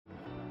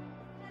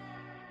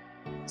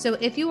So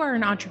if you are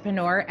an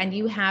entrepreneur and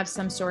you have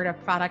some sort of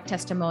product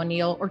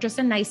testimonial or just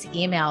a nice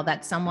email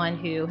that someone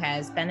who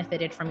has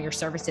benefited from your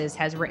services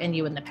has written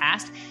you in the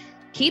past,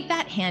 keep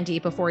that handy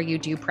before you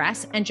do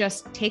press and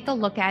just take a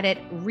look at it,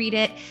 read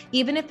it,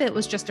 even if it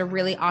was just a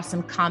really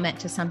awesome comment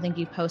to something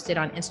you posted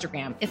on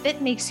Instagram. If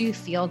it makes you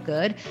feel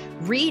good,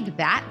 read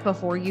that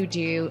before you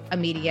do a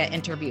media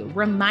interview.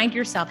 Remind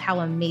yourself how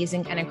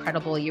amazing and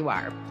incredible you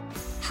are.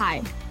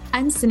 Hi,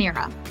 I'm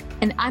Sanira,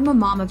 and I'm a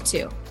mom of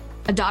two,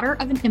 a daughter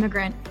of an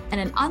immigrant and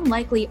an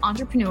unlikely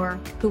entrepreneur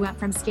who went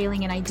from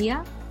scaling an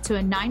idea to a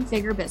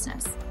 9-figure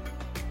business.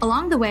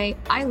 Along the way,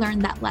 I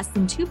learned that less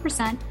than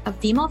 2% of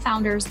female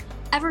founders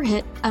ever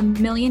hit $1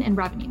 million in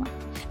revenue.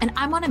 And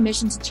I'm on a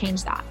mission to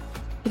change that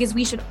because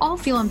we should all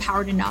feel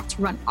empowered enough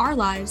to run our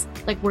lives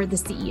like we're the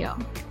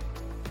CEO.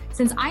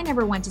 Since I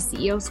never went to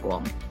CEO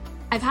school,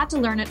 I've had to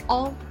learn it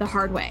all the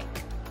hard way.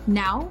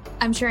 Now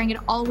I'm sharing it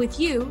all with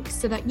you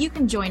so that you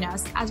can join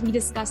us as we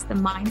discuss the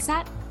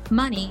mindset,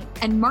 money,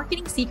 and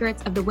marketing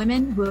secrets of the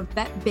women who have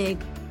bet big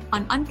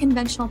on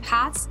unconventional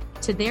paths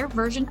to their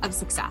version of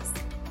success.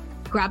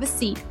 Grab a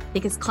seat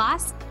because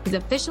class is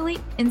officially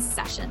in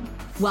session.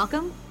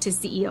 Welcome to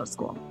CEO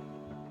School.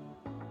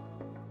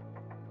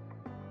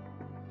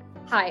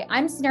 Hi,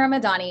 I'm Sanira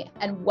Madani,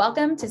 and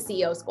welcome to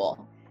CEO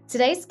School.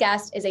 Today's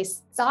guest is a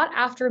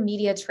sought-after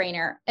media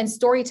trainer and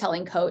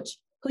storytelling coach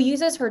who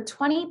uses her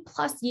 20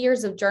 plus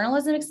years of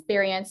journalism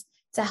experience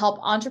to help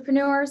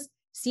entrepreneurs,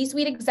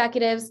 C-suite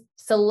executives,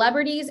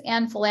 celebrities,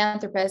 and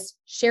philanthropists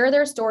share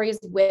their stories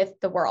with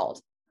the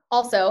world.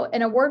 Also,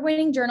 an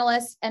award-winning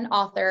journalist and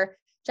author,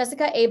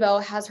 Jessica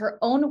Abo has her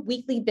own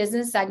weekly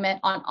business segment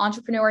on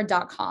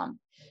entrepreneur.com.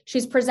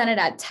 She's presented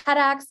at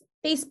TEDx,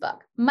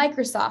 Facebook,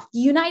 Microsoft,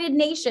 United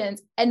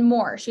Nations, and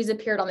more. She's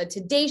appeared on the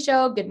Today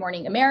Show, Good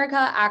Morning America,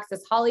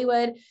 Access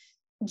Hollywood.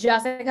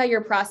 Jessica,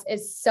 your press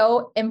is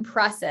so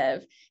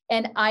impressive.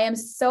 And I am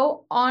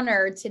so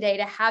honored today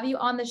to have you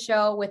on the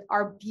show with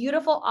our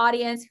beautiful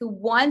audience who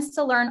wants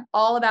to learn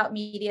all about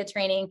media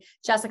training.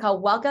 Jessica,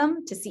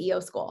 welcome to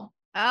CEO School.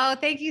 Oh,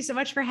 thank you so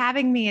much for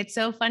having me. It's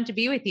so fun to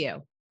be with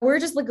you.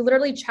 We're just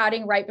literally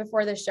chatting right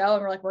before the show.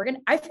 And we're like, I feel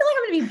like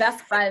I'm going to be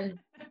best friends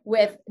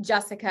with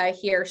Jessica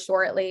here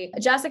shortly.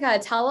 Jessica,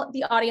 tell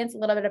the audience a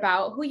little bit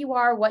about who you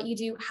are, what you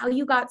do, how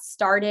you got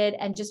started,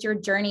 and just your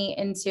journey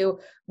into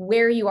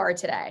where you are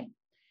today.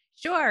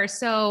 Sure.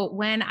 So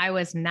when I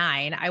was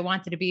 9, I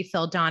wanted to be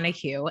Phil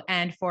Donahue.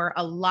 And for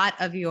a lot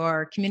of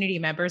your community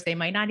members, they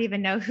might not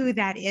even know who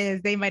that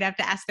is. They might have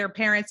to ask their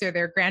parents or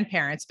their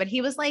grandparents, but he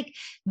was like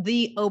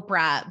the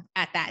Oprah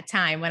at that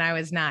time when I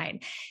was 9.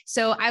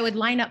 So I would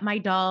line up my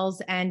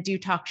dolls and do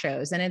talk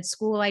shows. And in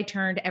school, I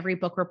turned every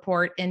book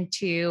report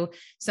into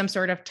some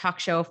sort of talk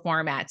show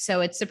format.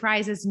 So it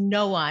surprises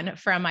no one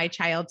from my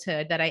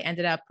childhood that I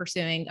ended up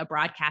pursuing a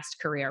broadcast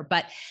career.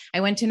 But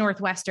I went to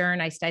Northwestern.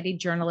 I studied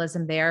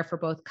journalism there for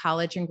both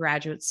college and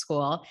graduate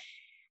school.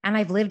 And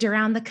I've lived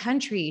around the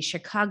country,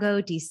 Chicago,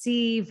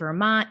 DC,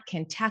 Vermont,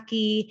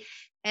 Kentucky,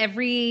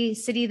 every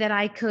city that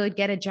I could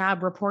get a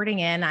job reporting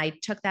in. I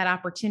took that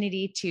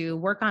opportunity to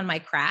work on my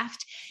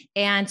craft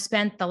and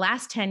spent the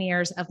last 10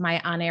 years of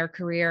my on-air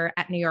career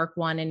at New York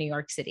One in New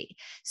York City.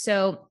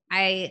 So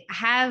I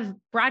have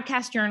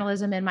broadcast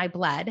journalism in my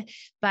blood,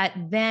 but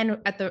then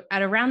at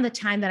around the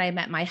time that I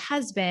met my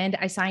husband,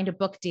 I signed a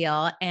book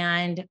deal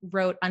and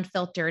wrote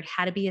Unfiltered: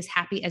 How to Be as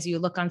Happy as You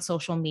Look on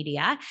Social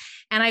Media.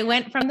 And I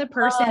went from the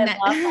person I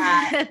love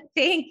that.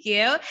 Thank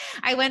you.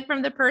 I went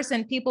from the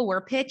person people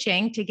were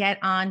pitching to get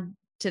on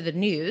to the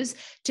news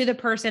to the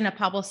person a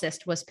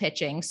publicist was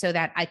pitching so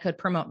that I could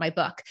promote my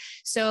book.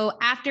 So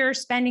after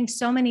spending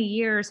so many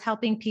years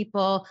helping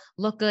people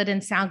look good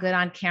and sound good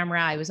on camera,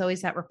 I was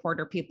always that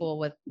reporter people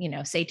would,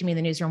 say to me in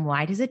the newsroom,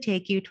 why does it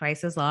take you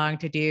twice as long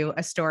to do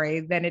a story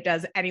than it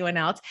does anyone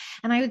else?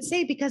 And I would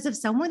say, because if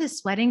someone is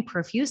sweating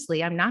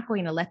profusely, I'm not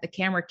going to let the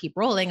camera keep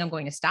rolling. I'm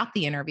going to stop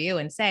the interview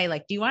and say,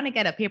 do you want to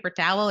get a paper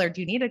towel or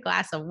do you need a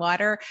glass of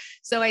water?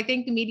 So I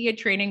think media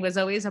training was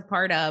always a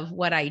part of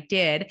what I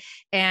did.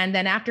 And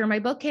then after my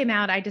book came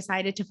out, I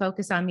decided to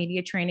focus on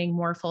media training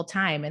more full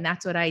time. And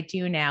that's what I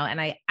do now. And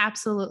I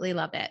absolutely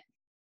love it.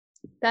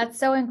 That's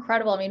so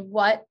incredible. I mean,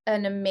 what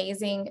an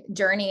amazing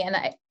journey. And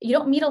you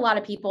don't meet a lot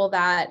of people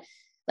that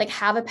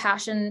have a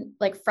passion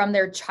from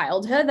their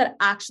childhood that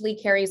actually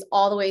carries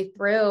all the way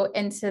through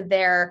into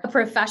their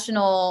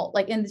professional,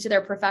 into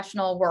their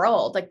professional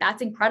world.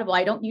 That's incredible.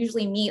 I don't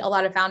usually meet a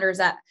lot of founders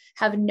that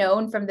have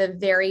known from the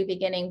very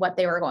beginning what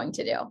they were going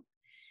to do.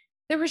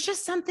 There was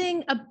just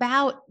something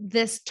about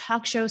this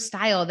talk show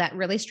style that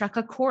really struck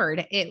a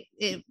chord.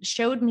 It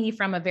showed me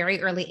from a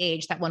very early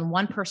age that when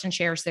one person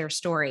shares their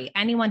story,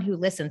 anyone who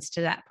listens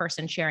to that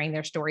person sharing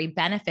their story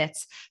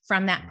benefits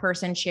from that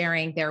person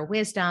sharing their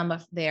wisdom,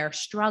 of their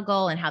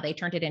struggle, and how they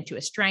turned it into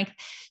a strength.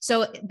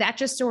 So that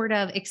just sort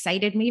of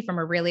excited me from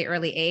a really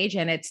early age.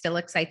 And it still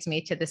excites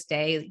me to this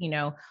day,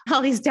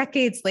 all these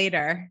decades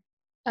later.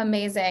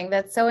 Amazing.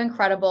 That's so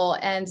incredible.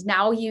 And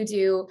now you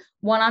do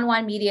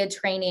one-on-one media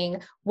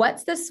training.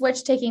 What's the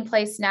switch taking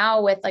place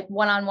now with like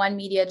one-on-one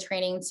media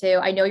training to,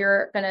 I know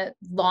you're going to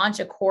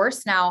launch a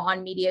course now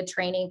on media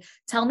training.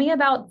 Tell me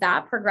about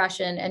that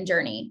progression and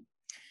journey.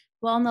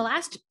 Well, in the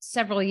last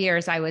several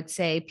years, I would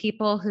say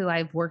people who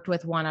I've worked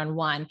with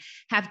one-on-one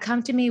have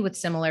come to me with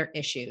similar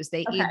issues.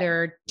 They Okay.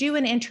 either do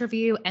an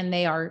interview and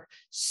they are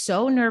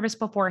so nervous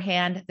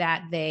beforehand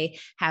that they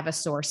have a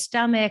sore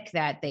stomach,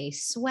 that they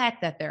sweat,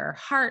 that their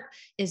heart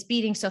is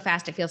beating so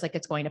fast it feels like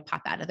it's going to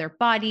pop out of their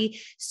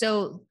body.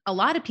 So a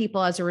lot of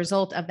people, as a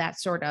result of that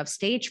sort of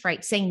stage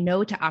fright, say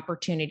no to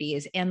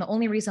opportunities. And the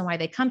only reason why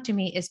they come to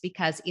me is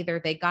because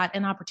either they got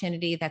an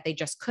opportunity that they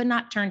just could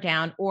not turn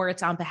down, or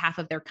it's on behalf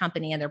of their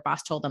company and their boss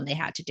told them they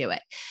had to do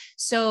it.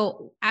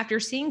 So after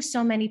seeing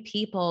so many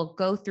people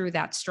go through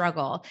that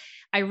struggle,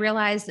 I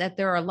realized that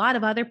there are a lot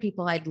of other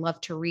people I'd love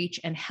to reach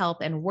and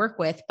help and work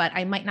with, but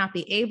I might not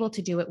be able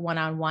to do it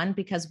one-on-one,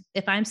 because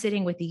if I'm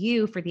sitting with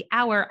you for the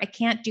hour, I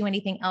can't do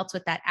anything else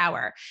with that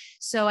hour.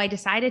 So I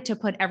decided to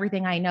put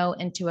everything I know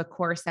into a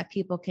course that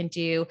people can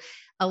do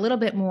a little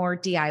bit more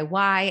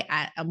DIY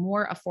at a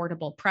more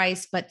affordable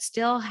price, but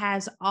still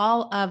has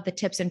all of the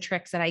tips and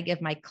tricks that I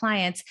give my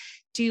clients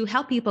to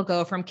help people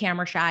go from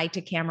camera shy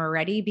to camera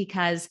ready,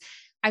 because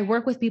I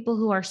work with people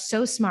who are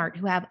so smart,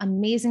 who have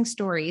amazing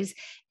stories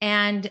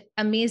and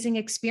amazing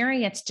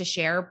experience to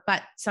share,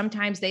 but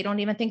sometimes they don't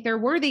even think they're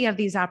worthy of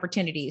these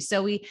opportunities.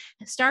 So we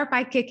start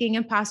by kicking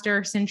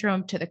imposter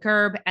syndrome to the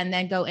curb and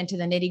then go into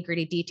the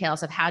nitty-gritty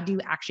details of how do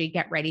you actually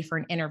get ready for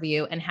an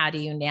interview and how do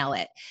you nail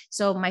it.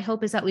 So my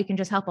hope is that we can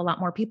just help a lot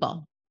more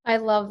people. I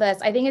love this.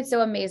 I think it's so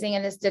amazing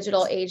in this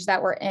digital age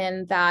that we're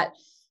in that,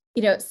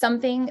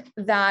 something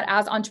that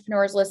as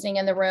entrepreneurs listening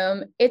in the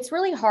room, it's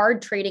really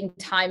hard trading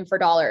time for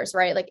dollars,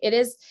 right? Like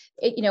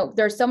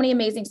there's so many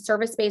amazing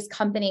service-based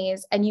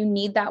companies and you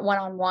need that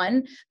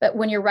one-on-one, but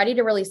when you're ready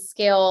to really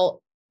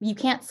scale, you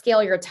can't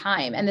scale your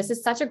time. And this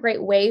is such a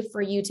great way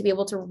for you to be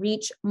able to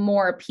reach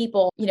more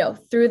people,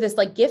 through this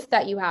like gift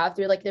that you have,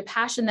 through like the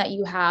passion that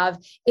you have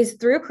is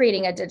through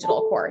creating a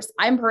digital course.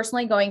 I'm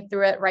personally going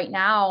through it right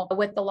now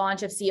with the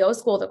launch of CEO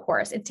School, the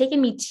course. It's taken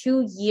me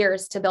 2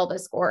 years to build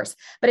this course,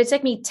 but it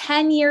took me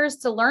 10 years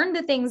to learn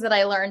the things that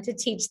I learned to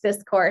teach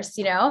this course,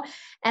 and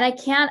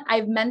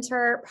I've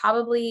mentored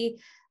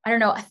probably,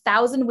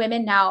 1,000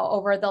 women now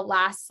over the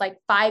last like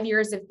 5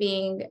 years of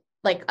being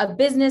like a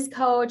business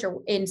coach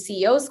or in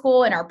CEO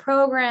School and our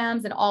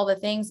programs and all the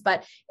things,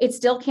 but it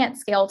still can't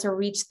scale to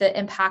reach the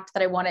impact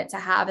that I want it to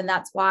have. And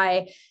that's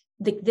why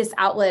this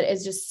outlet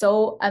is just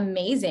so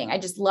amazing. I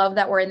just love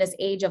that we're in this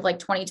age of like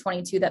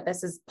 2022, that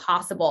this is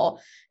possible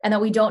and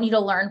that we don't need to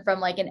learn from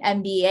like an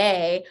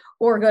MBA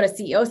or go to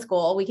CEO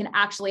School. We can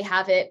actually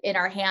have it in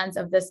our hands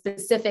of the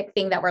specific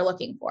thing that we're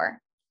looking for.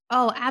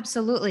 Oh,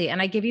 absolutely.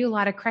 And I give you a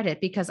lot of credit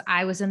because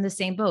I was in the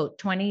same boat,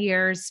 20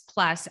 years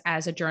plus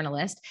as a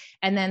journalist.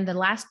 And then the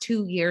last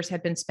 2 years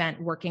had been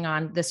spent working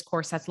on this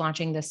course that's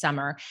launching this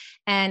summer.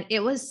 And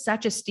it was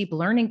such a steep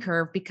learning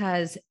curve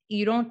because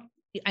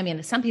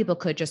some people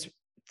could just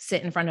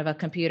sit in front of a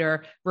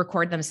computer,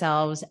 record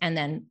themselves, and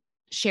then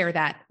share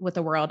that with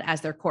the world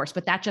as their course.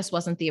 But that just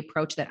wasn't the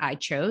approach that I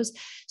chose.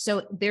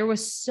 So there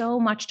was so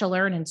much to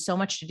learn and so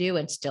much to do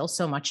and still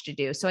so much to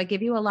do. So I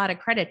give you a lot of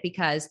credit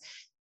because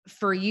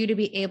for you to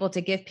be able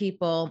to give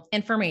people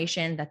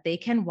information that they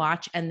can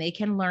watch and they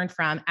can learn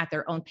from at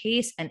their own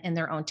pace and in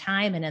their own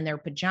time and in their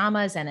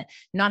pajamas and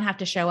not have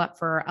to show up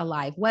for a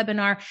live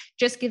webinar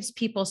just gives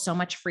people so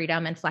much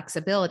freedom and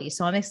flexibility.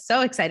 So I'm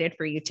so excited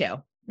for you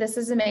too. This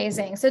is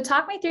amazing. So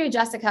talk me through,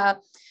 Jessica.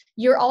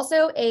 You're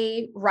also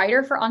a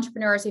writer for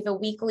entrepreneurs. You have a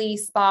weekly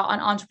spot on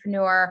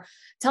Entrepreneur.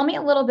 Tell me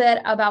a little bit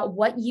about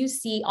what you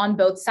see on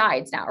both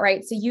sides now,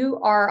 right? So you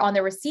are on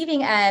the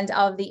receiving end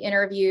of the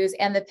interviews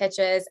and the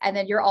pitches, and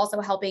then you're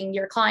also helping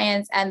your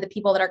clients and the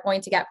people that are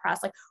going to get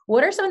press. Like,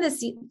 what are some of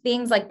the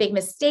things like big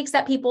mistakes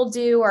that people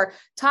do? Or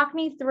talk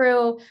me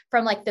through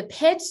from like the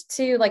pitch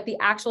to like the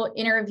actual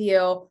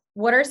interview.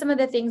 What are some of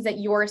the things that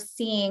you're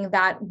seeing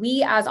that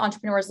we as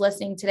entrepreneurs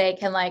listening today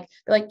can be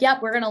like,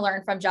 yep, we're going to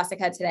learn from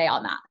Jessica today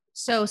on that?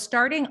 So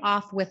starting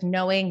off with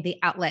knowing the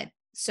outlet.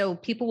 So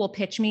people will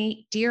pitch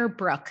me, Dear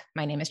Brooke,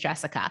 my name is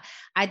Jessica.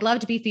 I'd love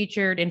to be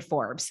featured in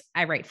Forbes.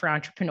 I write for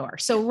Entrepreneur.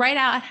 So right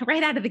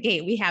out of the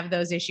gate, we have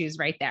those issues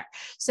right there.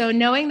 So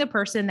knowing the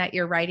person that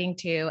you're writing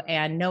to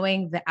and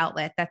knowing the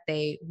outlet that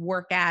they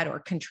work at or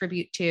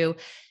contribute to,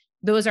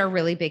 those are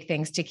really big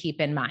things to keep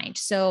in mind.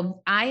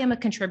 So I am a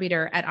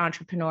contributor at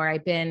Entrepreneur.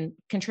 I've been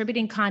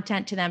contributing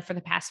content to them for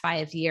the past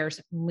 5 years.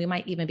 We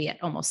might even be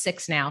at almost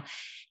 6 now.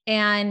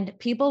 And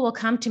people will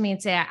come to me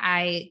and say,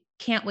 I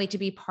can't wait to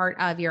be part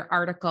of your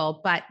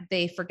article, but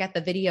they forget the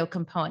video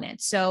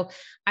component. So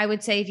I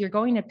would say if you're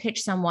going to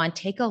pitch someone,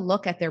 take a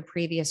look at their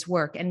previous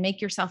work and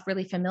make yourself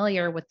really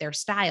familiar with their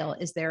style.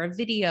 Is there a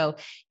video?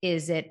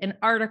 Is it an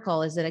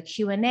article? Is it a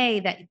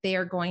Q&A that they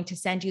are going to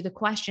send you the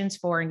questions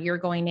for and you're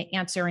going to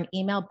answer an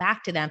email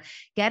back to them?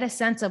 Get a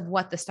sense of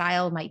what the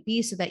style might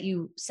be so that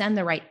you send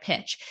the right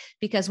pitch.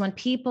 Because when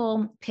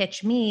people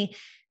pitch me,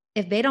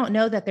 if they don't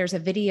know that there's a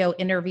video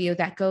interview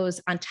that goes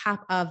on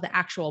top of the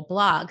actual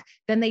blog,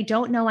 then they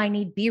don't know I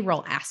need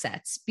B-roll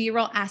assets.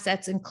 B-roll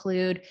assets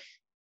include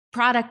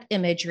product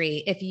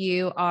imagery. If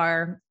you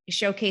are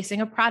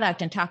showcasing a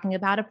product and talking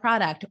about a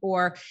product,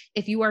 or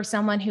if you are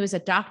someone who is a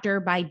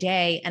doctor by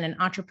day and an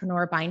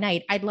entrepreneur by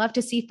night, I'd love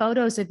to see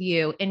photos of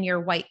you in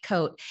your white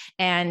coat.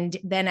 And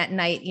then at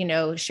night,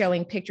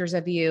 showing pictures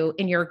of you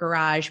in your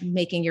garage,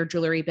 making your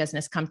jewelry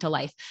business come to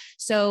life.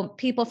 So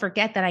people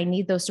forget that I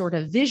need those sort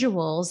of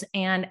visuals.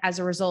 And as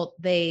a result,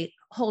 they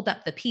hold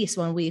up the piece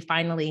when we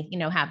finally,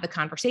 have the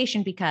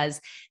conversation, because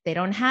they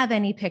don't have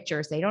any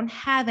pictures, they don't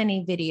have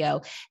any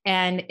video.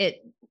 And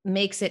it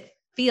makes it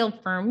feel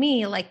for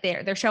me like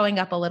they're showing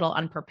up a little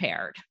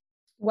unprepared.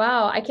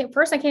 Wow. I can't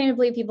even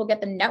believe people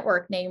get the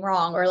network name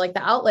wrong, or like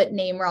the outlet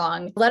name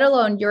wrong, let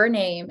alone your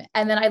name.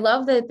 And then I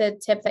love the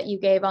tip that you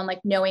gave on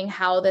like knowing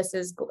how this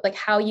is like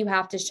how you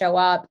have to show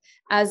up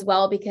as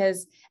well,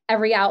 because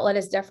every outlet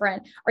is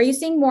different. Are you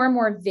seeing more and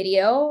more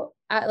video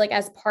like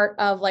as part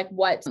of like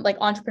what like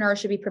entrepreneurs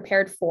should be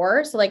prepared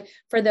for? So like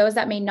for those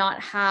that may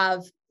not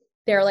have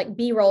their like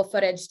B-roll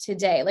footage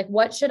today, like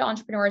what should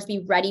entrepreneurs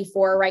be ready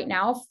for right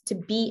now to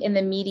be in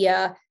the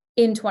media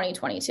in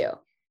 2022?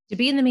 To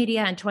be in the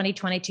media in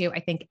 2022, I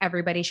think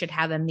everybody should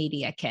have a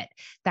media kit.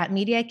 That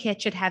media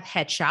kit should have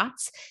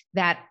headshots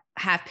that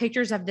have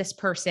pictures of this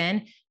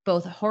person,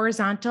 both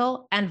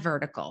horizontal and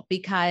vertical,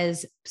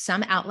 because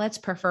some outlets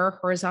prefer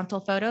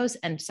horizontal photos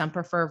and some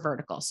prefer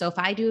vertical. So if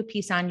I do a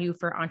piece on you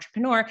for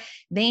Entrepreneur,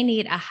 they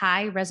need a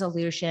high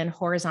resolution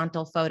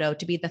horizontal photo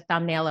to be the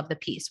thumbnail of the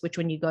piece, which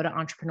when you go to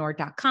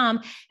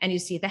entrepreneur.com and you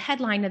see the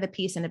headline of the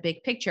piece in a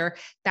big picture,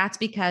 that's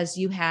because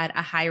you had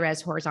a high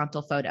res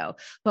horizontal photo.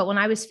 But when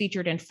I was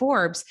featured in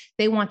Forbes,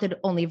 they wanted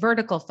only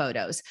vertical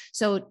photos.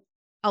 So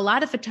a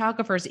lot of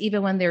photographers,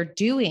 even when they're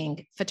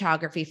doing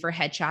photography for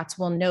headshots,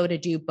 will know to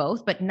do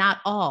both, but not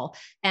all.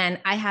 And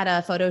I had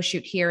a photo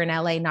shoot here in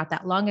LA not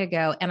that long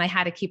ago, and I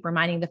had to keep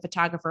reminding the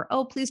photographer,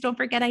 oh, please don't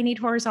forget I need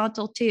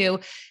horizontal too.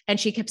 And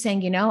she kept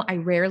saying, I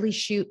rarely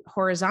shoot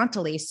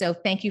horizontally. So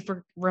thank you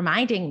for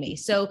reminding me.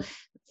 So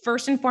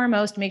first and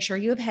foremost, make sure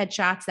you have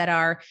headshots that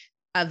are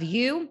of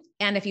you.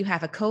 And if you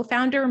have a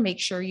co-founder, make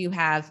sure you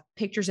have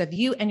pictures of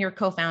you and your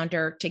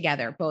co-founder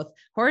together, both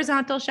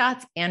horizontal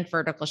shots and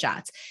vertical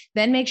shots.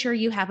 Then make sure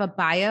you have a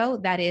bio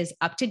that is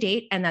up to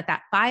date and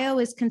that bio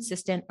is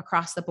consistent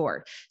across the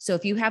board. So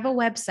if you have a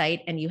website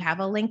and you have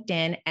a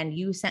LinkedIn and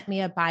you sent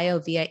me a bio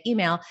via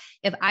email,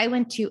 if I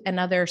went to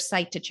another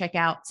site to check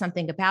out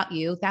something about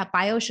you, that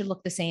bio should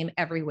look the same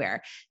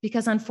everywhere.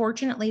 Because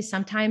unfortunately,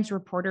 sometimes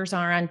reporters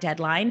are on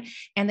deadline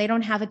and they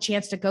don't have a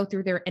chance to go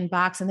through their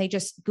inbox, and they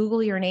just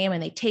Google your name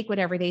and they take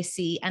whatever they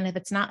see. And if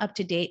it's not up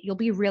to date, you'll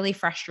be really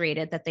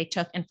frustrated that they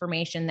took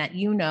information that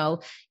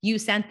you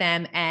sent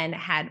them and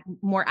had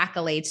more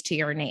accolades to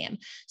your name.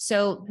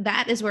 So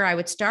that is where I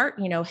would start,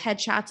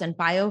 headshots and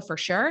bio for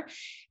sure.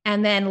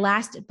 And then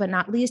last but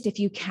not least, if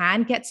you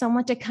can get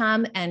someone to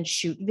come and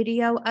shoot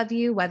video of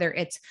you, whether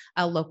it's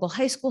a local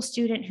high school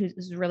student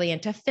who's really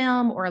into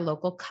film or a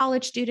local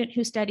college student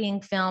who's studying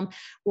film,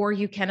 or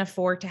you can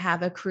afford to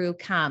have a crew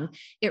come,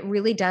 it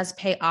really does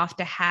pay off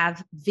to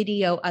have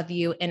video of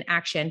you in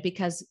action,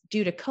 because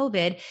due to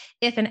COVID,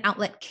 if an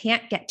outlet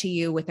can't get to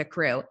you with a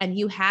crew and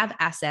you have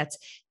assets,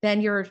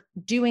 then you're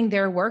doing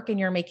their work and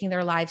you're making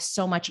their lives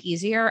so much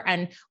easier.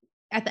 And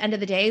at the end of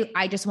the day,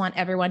 I just want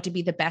everyone to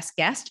be the best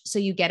guest, so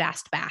you get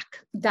asked back.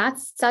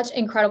 That's such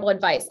incredible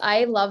advice.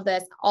 I love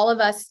this. All of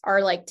us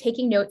are like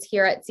taking notes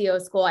here at CEO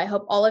School. I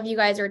hope all of you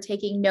guys are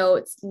taking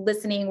notes,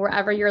 listening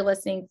wherever you're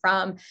listening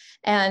from,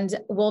 and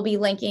we'll be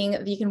linking.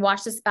 You can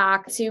watch this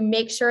back to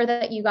make sure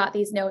that you got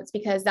these notes,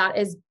 because that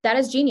is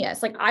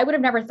genius. Like I would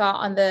have never thought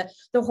on the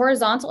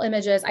horizontal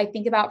images I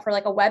think about for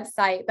like a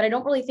website, but I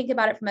don't really think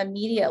about it from a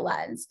media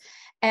lens.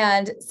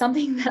 And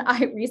something that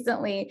I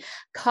recently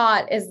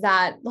caught is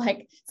that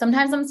like,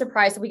 sometimes I'm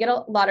surprised. So we get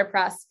a lot of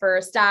press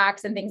for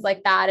Stacks and things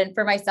like that, and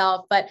for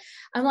myself, but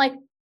I'm like,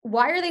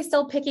 why are they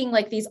still picking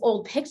like these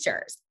old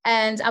pictures?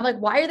 And I'm like,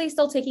 why are they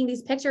still taking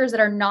these pictures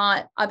that are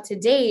not up to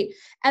date?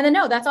 And then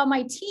no, that's on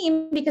my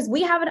team, because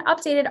we haven't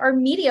updated our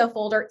media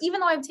folder, even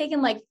though I've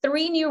taken like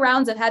 3 new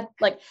rounds of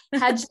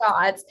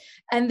headshots,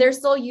 and they're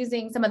still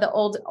using some of the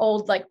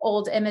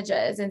old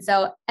images. And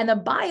so, and the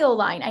bio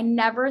line, I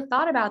never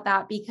thought about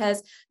that,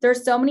 because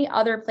there's so many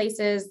other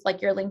places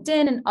like your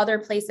LinkedIn and other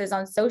places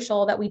on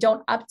social that we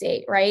don't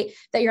update, right?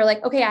 That you're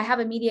like, okay, I have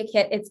a media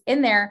kit, it's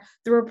in there,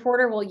 the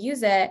reporter will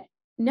use it.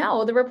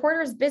 No, the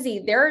reporter is busy.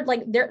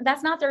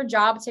 That's not their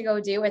job to go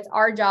do. It's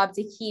our job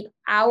to keep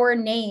our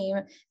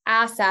name,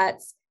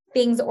 assets,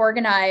 things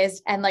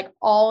organized and like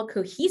all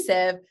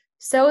cohesive,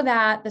 so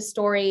that the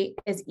story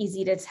is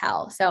easy to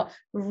tell. So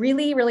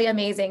really, really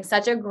amazing.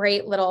 Such a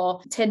great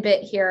little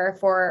tidbit here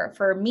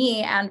for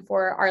me and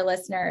for our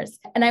listeners.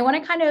 And I want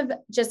to kind of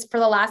just for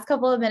the last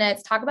couple of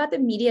minutes, talk about the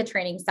media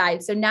training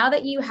side. So now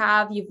that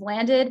you've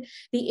landed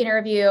the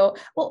interview,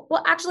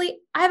 well, actually,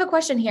 I have a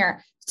question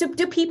here. So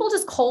do people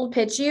just cold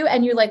pitch you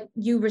and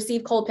you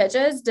receive cold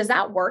pitches? Does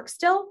that work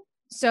still?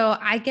 So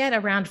I get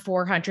around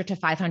 400 to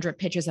 500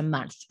 pitches a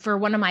month for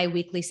one of my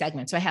weekly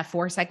segments. So I have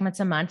 4 segments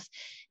a month,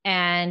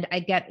 and I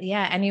get,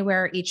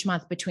 anywhere each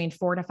month between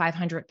 400 to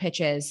 500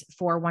 pitches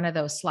for one of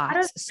those slots.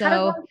 How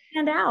does one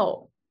stand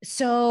out?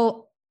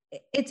 So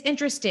it's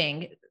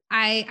interesting.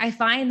 I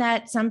find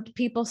that some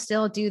people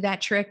still do that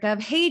trick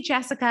of, hey,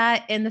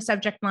 Jessica, in the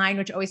subject line,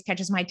 which always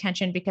catches my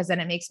attention because then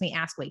it makes me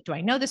ask, wait, do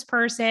I know this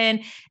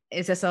person?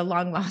 Is this a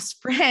long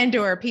lost friend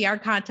or a PR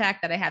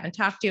contact that I haven't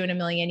talked to in a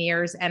million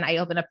years? And I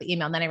open up the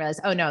email and then I realize,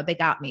 oh no, they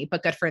got me,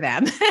 but good for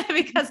them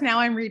because now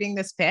I'm reading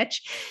this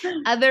pitch.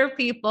 Other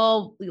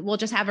people will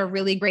just have a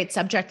really great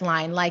subject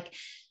line, like,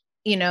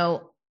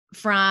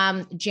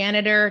 from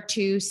janitor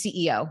to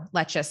CEO,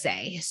 let's just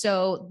say.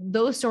 So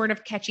those sort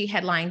of catchy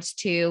headlines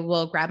too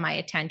will grab my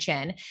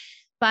attention.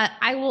 But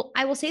I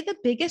will say the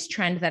biggest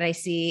trend that I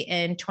see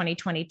in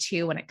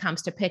 2022 when it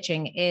comes to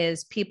pitching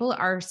is people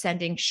are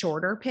sending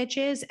shorter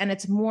pitches, and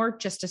it's more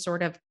just to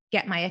sort of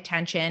get my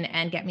attention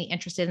and get me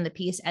interested in the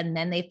piece. And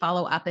then they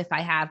follow up if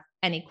I have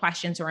any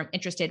questions or I'm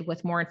interested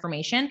with more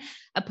information,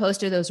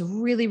 opposed to those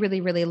really, really,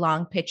 really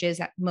long pitches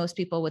that most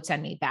people would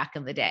send me back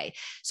in the day.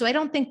 So I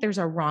don't think there's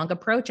a wrong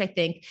approach. I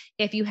think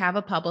if you have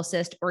a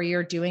publicist or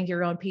you're doing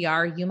your own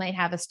PR, you might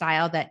have a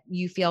style that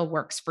you feel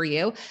works for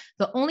you.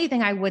 The only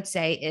thing I would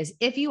say is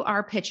if you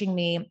are pitching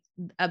me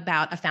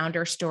about a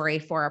founder story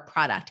for a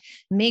product,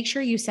 make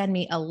sure you send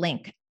me a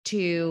link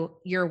to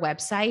your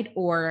website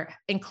or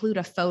include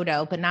a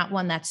photo, but not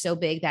one that's so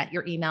big that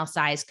your email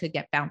size could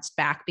get bounced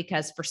back,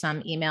 because for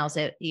some emails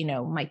it,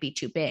 might be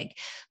too big.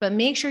 But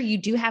make sure you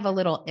do have a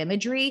little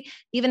imagery,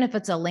 even if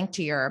it's a link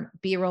to your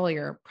B-roll,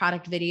 your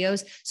product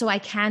videos, so I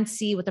can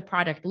see what the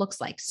product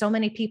looks like. So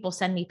many people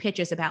send me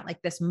pitches about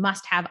like this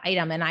must-have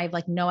item, and I have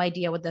like no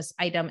idea what this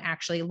item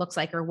actually looks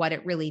like or what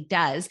it really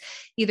does,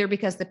 either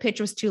because the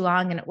pitch was too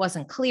long and it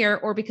wasn't clear,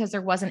 or because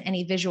there wasn't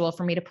any visual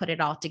for me to put it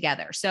all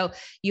together. So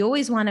you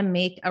always want to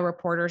make a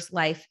reporter's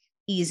life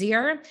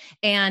easier.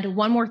 And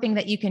one more thing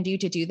that you can do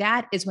to do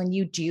that is when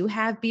you do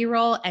have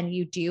B-roll and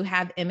you do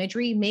have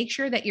imagery, make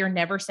sure that you're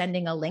never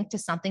sending a link to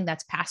something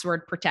that's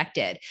password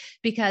protected,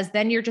 because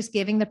then you're just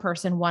giving the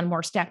person one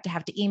more step to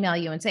have to email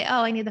you and say,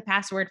 oh, I need the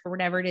password for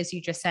whatever it is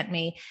you just sent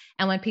me.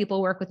 And when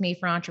people work with me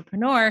for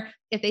Entrepreneur,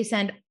 if they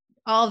send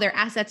all their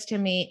assets to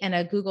me in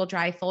a Google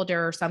Drive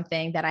folder or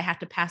something that I have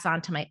to pass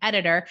on to my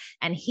editor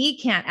and he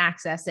can't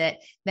access it,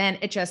 then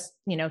it just,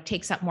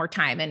 takes up more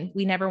time. And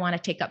we never want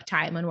to take up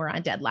time when we're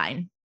on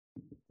deadline.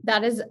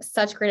 That is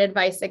such great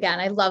advice.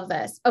 Again, I love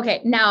this. Okay.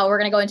 Now we're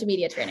going to go into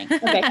media training.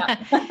 Okay.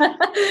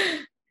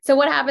 So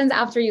what happens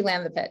after you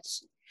land the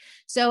pitch?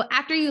 So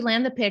after you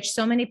land the pitch,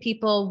 so many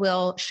people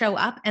will show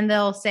up and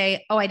they'll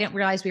say, oh, I didn't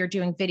realize we were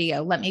doing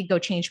video. Let me go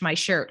change my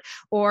shirt,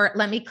 or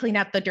let me clean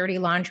up the dirty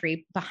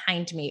laundry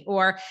behind me,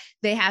 or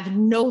they have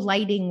no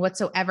lighting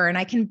whatsoever and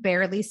I can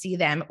barely see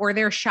them, or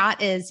their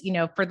shot is,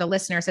 for the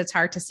listeners, it's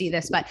hard to see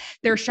this, but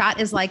their shot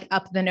is like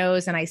up the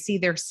nose and I see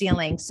their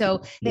ceiling.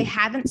 So they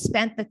haven't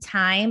spent the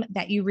time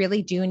that you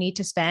really do need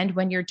to spend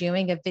when you're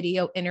doing a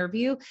video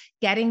interview,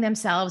 getting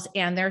themselves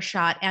and their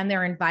shot and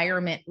their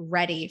environment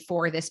ready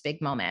for this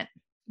big moment.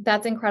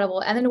 That's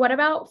incredible. And then what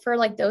about for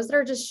like those that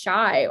are just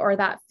shy or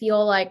that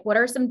feel like, what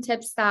are some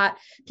tips that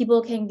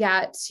people can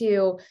get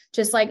to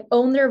just like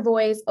own their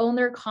voice, own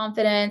their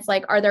confidence?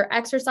 Like, are there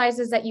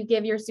exercises that you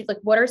give your students?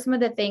 Like, what are some of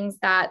the things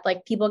that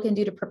like people can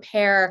do to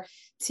prepare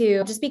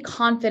to just be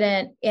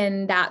confident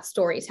in that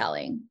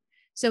storytelling?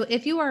 So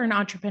if you are an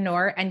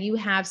entrepreneur and you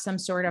have some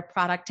sort of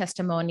product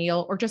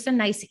testimonial or just a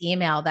nice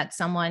email that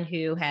someone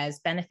who has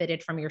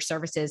benefited from your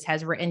services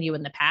has written you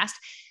in the past,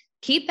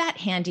 keep that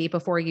handy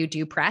before you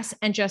do press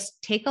and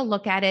just take a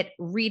look at it,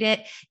 read it.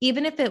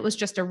 Even if it was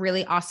just a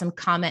really awesome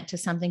comment to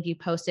something you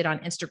posted on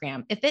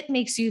Instagram, if it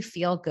makes you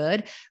feel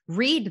good,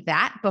 read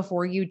that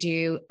before you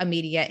do a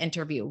media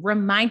interview.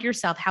 Remind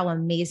yourself how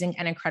amazing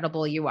and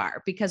incredible you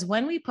are, because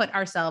when we put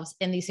ourselves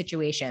in these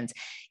situations,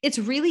 it's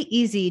really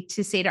easy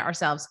to say to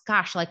ourselves,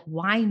 gosh, like,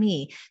 why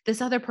me?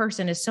 This other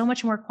person is so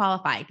much more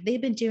qualified.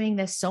 They've been doing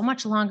this so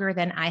much longer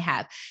than I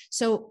have.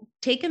 So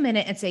take a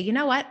minute and say, you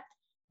know what?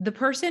 The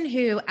person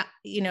who,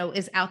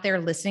 is out there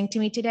listening to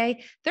me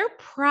today, they're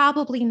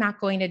probably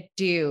not going to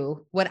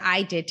do what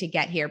I did to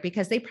get here,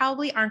 because they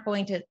probably aren't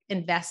going to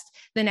invest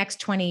the next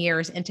 20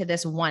 years into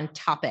this one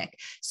topic.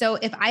 So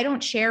if I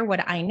don't share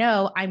what I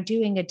know, I'm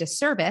doing a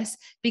disservice,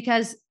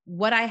 because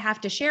what I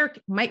have to share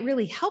might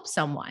really help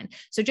someone.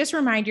 So just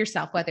remind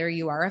yourself, whether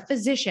you are a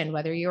physician,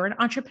 whether you're an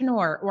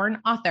entrepreneur or an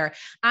author,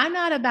 I'm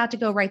not about to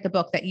go write the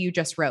book that you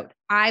just wrote.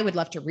 I would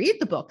love to read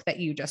the book that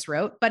you just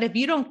wrote, but if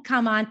you don't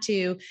come on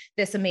to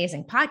this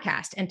amazing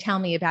podcast and tell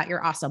me about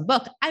your awesome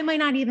book, I might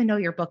not even know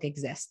your book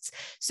exists.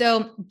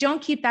 So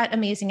don't keep that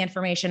amazing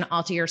information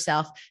all to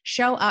yourself.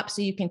 Show up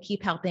so you can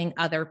keep helping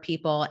other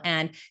people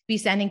and be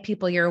sending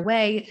people your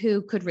way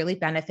who could really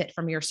benefit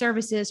from your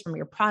services, from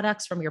your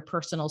products, from your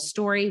personal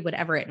story,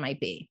 whatever it might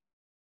be.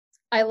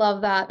 I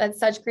love that. That's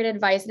such great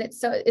advice. And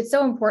it's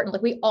so important.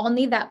 Like, we all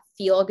need that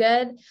feel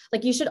good.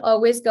 Like, you should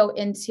always go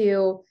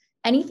into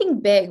anything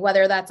big,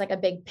 whether that's like a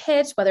big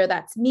pitch, whether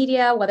that's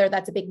media, whether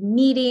that's a big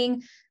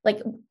meeting, like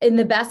in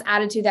the best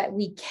attitude that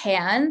we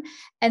can.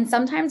 And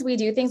sometimes we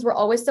do things, we're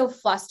always so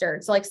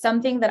flustered. So like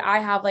something that I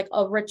have like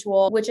a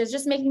ritual, which is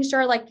just making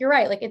sure, like, you're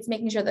right. Like it's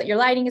making sure that your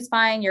lighting is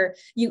fine.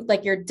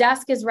 Like your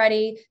desk is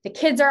ready. The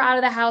kids are out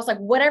of the house, like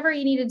whatever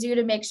you need to do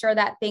to make sure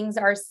that things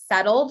are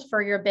settled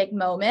for your big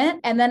moment.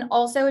 And then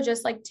also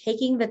just like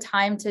taking the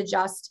time to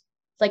just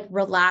like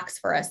relax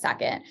for a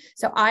second.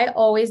 So I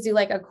always do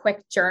like a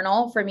quick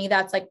journal. For me,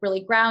 that's like really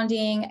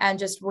grounding and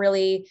just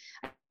really,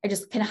 I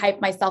just can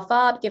hype myself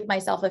up, give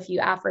myself a few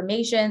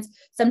affirmations.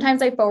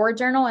 Sometimes I forward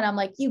journal and I'm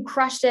like, you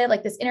crushed it.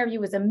 Like this interview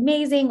was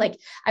amazing. Like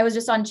I was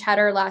just on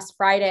Cheddar last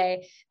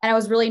Friday and I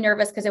was really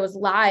nervous because it was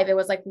live. It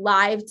was like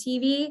live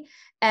TV.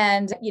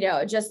 And,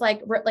 just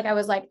like I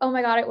was like, oh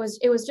my God, it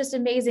was just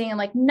amazing. And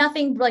like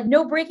nothing, like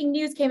no breaking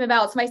news came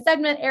about. So my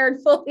segment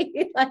aired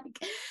fully, like,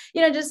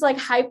 just like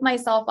hype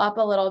myself up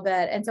a little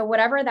bit. And so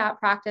whatever that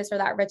practice or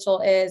that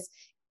ritual is,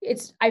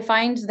 I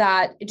find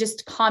that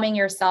just calming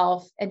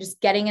yourself and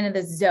just getting into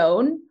the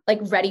zone, like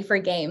ready for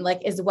game,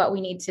 like is what we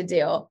need to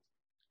do.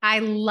 I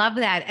love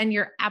that. And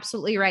you're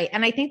absolutely right.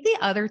 And I think the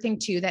other thing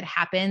too that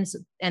happens,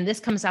 and this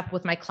comes up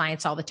with my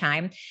clients all the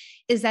time,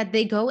 is that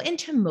they go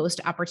into most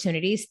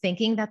opportunities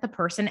thinking that the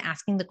person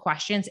asking the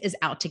questions is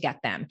out to get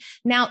them.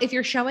 Now, if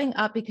you're showing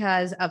up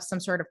because of some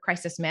sort of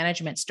crisis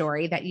management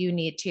story that you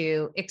need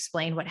to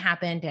explain what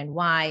happened and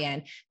why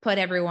and put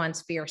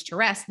everyone's fears to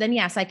rest, then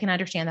yes, I can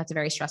understand that's a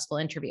very stressful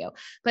interview.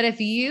 But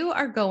if you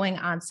are going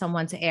on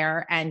someone's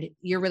air and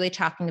you're really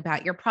talking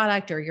about your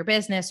product or your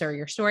business or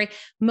your story,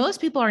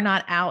 most people are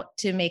not out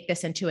to make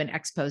this into an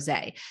expose.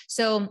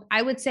 So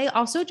I would say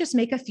also just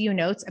make a few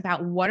notes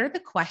about what are the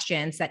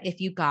questions that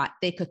if you got,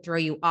 they could throw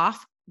you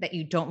off, that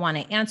you don't want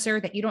to answer,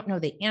 that you don't know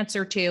the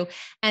answer to,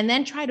 and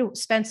then try to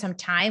spend some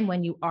time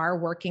when you are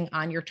working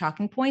on your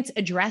talking points,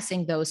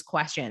 addressing those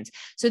questions.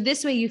 So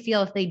this way you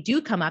feel if they do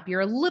come up,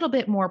 you're a little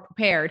bit more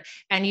prepared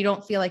and you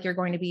don't feel like you're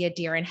going to be a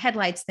deer in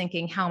headlights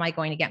thinking, how am I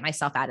going to get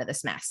myself out of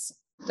this mess?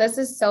 This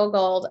is so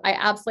gold. I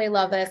absolutely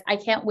love this. I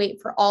can't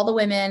wait for all the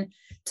women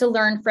to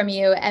learn from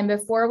you. And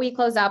before we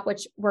close up,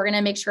 which we're going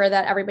to make sure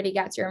that everybody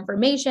gets your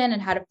information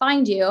and how to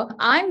find you,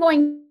 I'm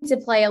going to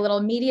play a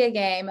little media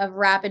game of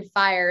rapid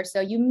fire. So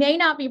you may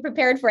not be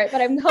prepared for it,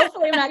 but I'm not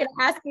going to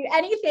ask you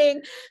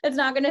anything that's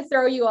not going to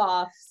throw you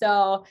off.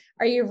 So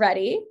are you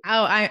ready?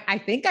 Oh,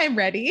 I think I'm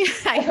ready.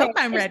 I hope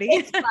I'm ready.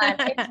 It's fun.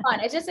 It's fun.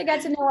 It's just to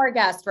get to know our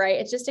guest, right?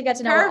 It's just to get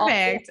to know.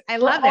 Perfect. I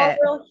love it.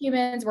 We're all real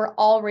humans. We're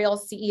all real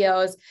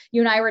CEOs.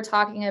 You and I were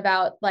talking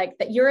about like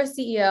that you're a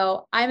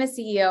CEO. I'm a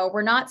CEO.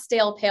 We're not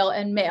stale, pale,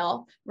 and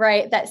male,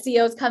 right? That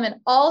CEOs come in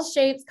all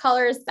shapes,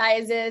 colors,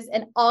 sizes,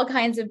 and all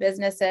kinds of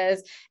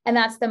businesses. And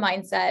that's the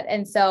mindset.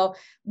 And so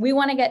we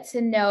want to get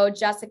to know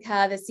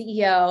Jessica, the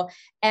CEO,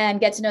 and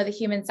get to know the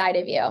human side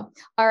of you.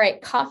 All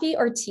right. Coffee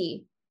or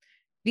tea?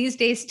 These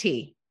days,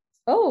 tea.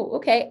 Oh,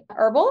 okay.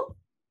 Herbal?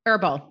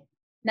 Herbal.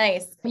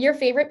 Nice. Your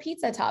favorite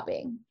pizza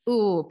topping?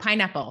 Ooh,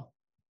 pineapple.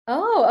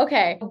 Oh,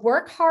 okay.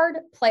 Work hard,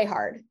 play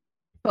hard?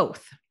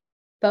 Both.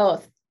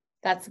 Both.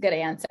 That's a good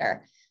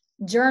answer.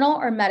 Journal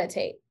or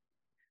meditate?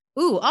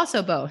 Ooh,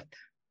 also both.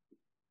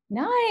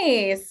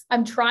 Nice.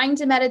 I'm trying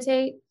to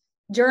meditate.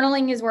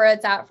 Journaling is where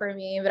it's at for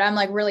me, but I'm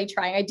like really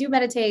trying. I do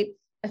meditate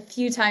a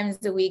few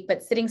times a week,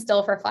 but sitting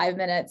still for 5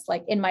 minutes,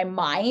 like in my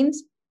mind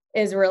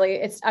is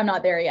really, I'm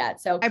not there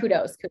yet. So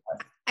kudos.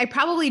 I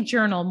probably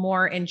journal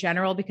more in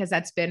general because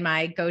that's been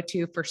my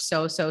go-to for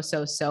so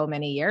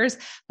many years.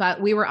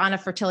 But we were on a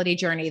fertility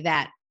journey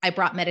that I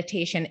brought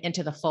meditation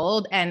into the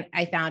fold and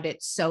I found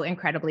it so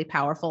incredibly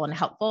powerful and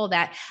helpful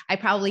that I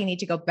probably need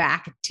to go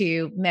back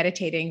to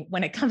meditating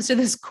when it comes to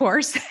this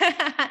course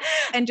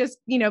and just,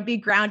 be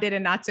grounded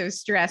and not so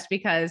stressed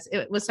because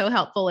it was so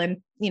helpful and,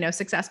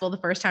 successful the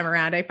first time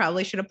around. I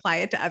probably should apply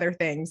it to other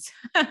things.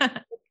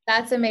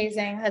 That's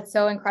amazing. That's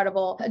so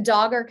incredible.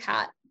 Dog or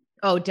cat?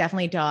 Oh,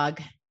 definitely dog.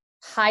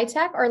 High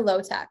tech or low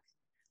tech?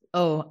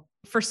 Oh,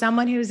 for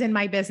someone who's in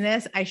my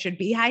business, I should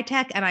be high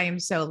tech and I am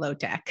so low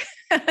tech.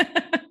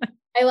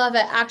 I love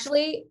it.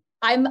 Actually,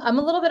 I'm a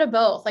little bit of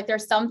both. Like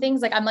there's some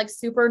things like I'm like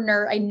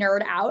I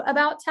nerd out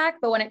about tech,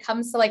 but when it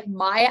comes to like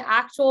my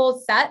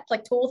actual set,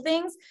 like tool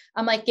things,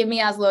 I'm like, give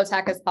me as low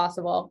tech as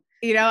possible.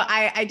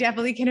 I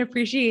definitely can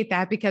appreciate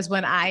that because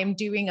when I'm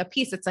doing a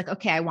piece, it's like,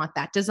 okay, I want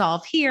that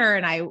dissolve here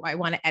and I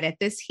want to edit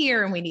this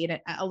here and we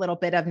need a little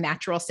bit of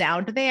natural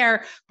sound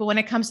there. But when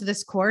it comes to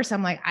this course,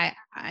 I'm like, I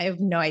have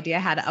no idea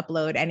how to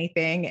upload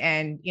anything.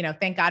 And,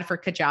 thank God for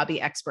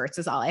Kajabi experts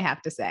is all I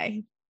have to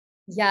say.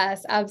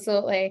 Yes,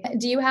 absolutely.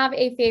 Do you have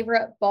a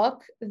favorite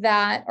book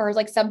or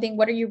like something,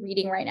 what are you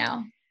reading right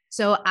now?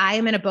 So I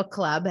am in a book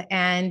club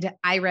and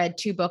I read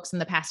 2 books in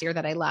the past year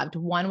that I loved.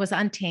 One was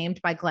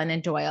Untamed by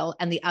Glennon Doyle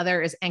and the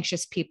other is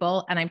Anxious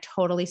People. And I'm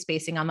totally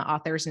spacing on the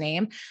author's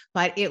name,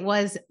 but it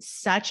was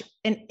such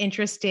an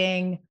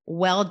interesting,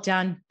 well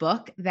done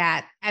book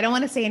that I don't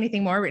want to say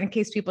anything more in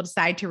case people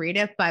decide to read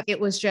it, but it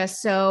was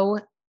just so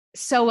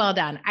well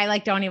done. I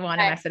don't even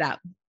want to mess it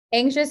up.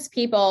 Anxious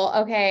people.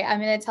 Okay.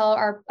 I'm going to tell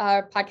our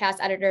podcast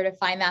editor to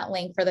find that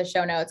link for the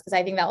show notes, because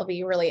I think that will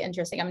be really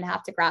interesting. I'm going to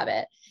have to grab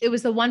it. It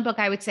was the one book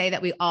I would say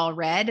that we all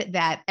read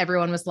that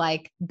everyone was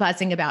like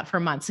buzzing about for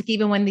months. Like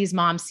even when these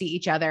moms see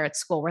each other at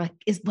school, we're like,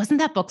 wasn't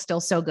that book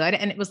still so good?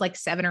 And it was like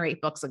 7 or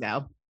 8 books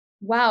ago.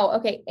 Wow.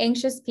 Okay.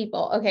 Anxious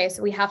people. Okay.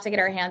 So we have to get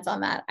our hands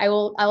on that. I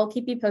will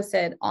keep you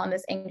posted on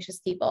this anxious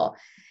people.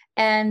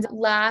 And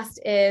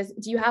last is,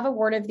 do you have a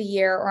word of the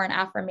year or an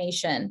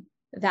affirmation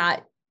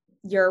that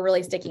you're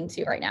really sticking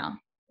to right now?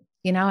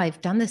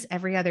 I've done this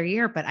every other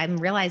year, but I'm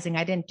realizing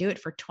I didn't do it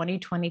for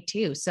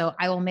 2022. So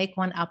I will make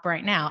one up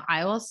right now.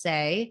 I will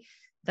say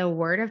the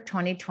word of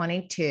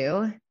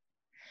 2022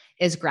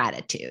 is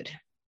gratitude.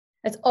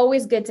 It's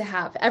always good to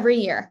have every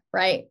year,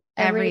 right?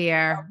 Every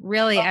year,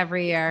 really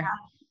every year.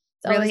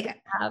 Really.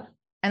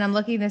 And I'm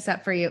looking this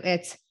up for you.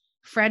 It's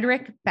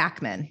Frederick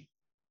Backman.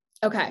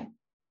 Okay.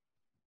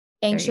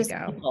 Anxious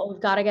people.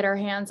 We've got to get our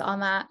hands on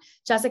that.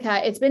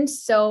 Jessica, it's been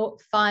so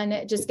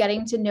fun just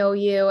getting to know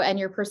you and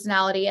your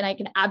personality. And I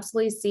can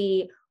absolutely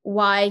see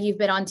why you've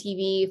been on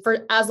TV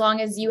for as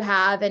long as you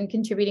have and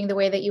contributing the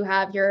way that you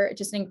have. You're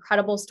just an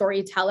incredible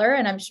storyteller,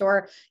 and I'm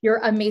sure you're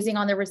amazing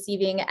on the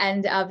receiving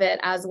end of it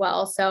as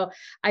well. So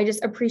I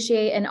just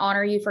appreciate and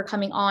honor you for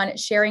coming on,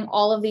 sharing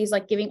all of these,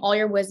 like giving all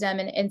your wisdom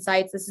and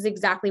insights. This is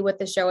exactly what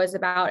the show is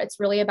about. It's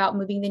really about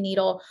moving the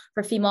needle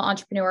for female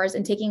entrepreneurs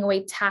and taking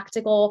away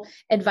tactical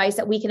advice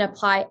that we can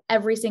apply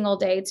every single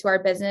day to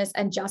our business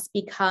and just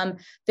become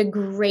the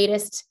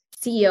greatest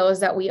CEOs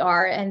that we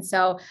are. And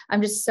so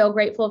I'm just so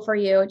grateful for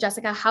you.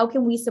 Jessica, how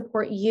can we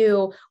support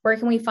you? Where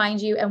can we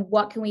find you? And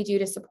what can we do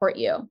to support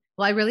you?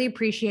 Well, I really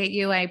appreciate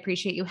you. I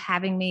appreciate you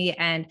having me,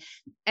 and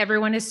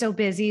everyone is so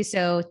busy.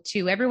 So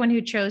to everyone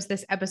who chose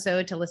this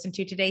episode to listen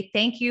to today,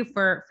 thank you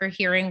for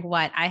hearing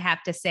what I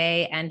have to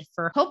say and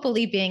for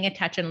hopefully being in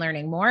touch and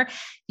learning more.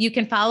 You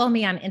can follow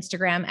me on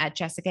Instagram at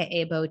Jessica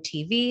Abo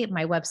TV.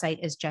 My website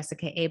is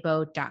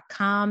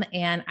jessicaabo.com.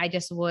 And I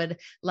just would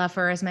love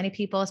for as many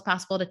people as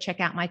possible to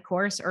check out my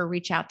course or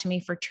reach out to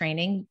me for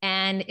training.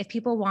 And if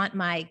people want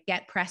my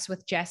Get Press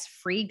with Jess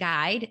free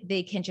guide,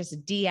 they can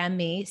just DM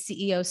me,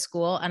 CEO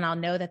School, and I'll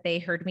know that they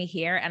heard me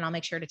here, and I'll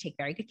make sure to take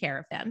very good care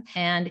of them.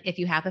 And if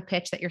you have a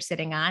pitch that you're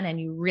sitting on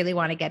and you really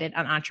want to get it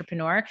on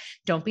Entrepreneur,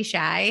 don't be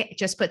shy.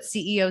 Just put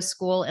CEO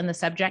School in the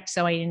subject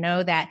so I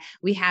know that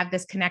we have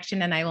this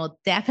connection, and I will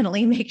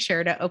definitely make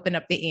sure to open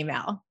up the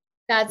email.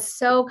 That's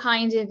so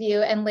kind of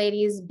you. And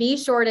ladies, be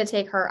sure to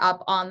take her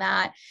up on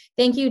that.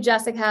 Thank you,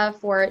 Jessica,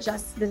 for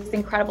just this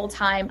incredible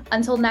time.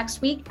 Until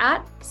next week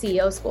at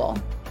CEO School.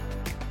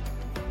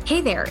 Hey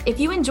there, if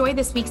you enjoyed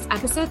this week's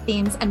episode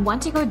themes and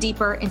want to go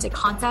deeper into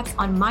concepts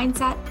on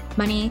mindset,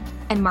 money,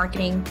 and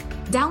marketing,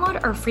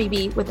 download our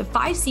freebie with the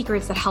 5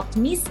 secrets that helped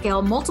me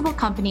scale multiple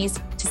companies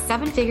to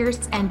 7 figures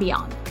and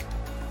beyond.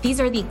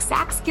 These are the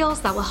exact skills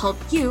that will help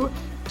you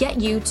get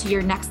you to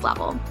your next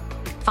level.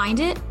 Find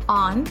it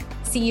on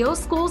CEO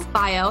School's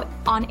bio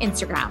on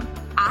Instagram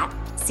at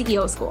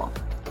CEO School.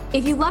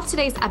 If you loved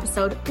today's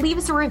episode, leave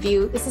us a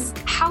review. This is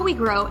how we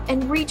grow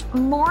and reach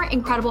more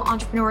incredible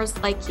entrepreneurs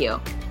like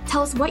you.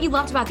 Tell us what you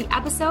loved about the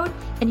episode,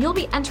 and you'll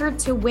be entered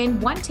to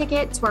win 1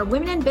 ticket to our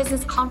Women in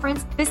Business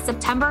conference this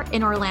September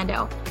in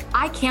Orlando.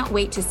 I can't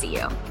wait to see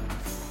you.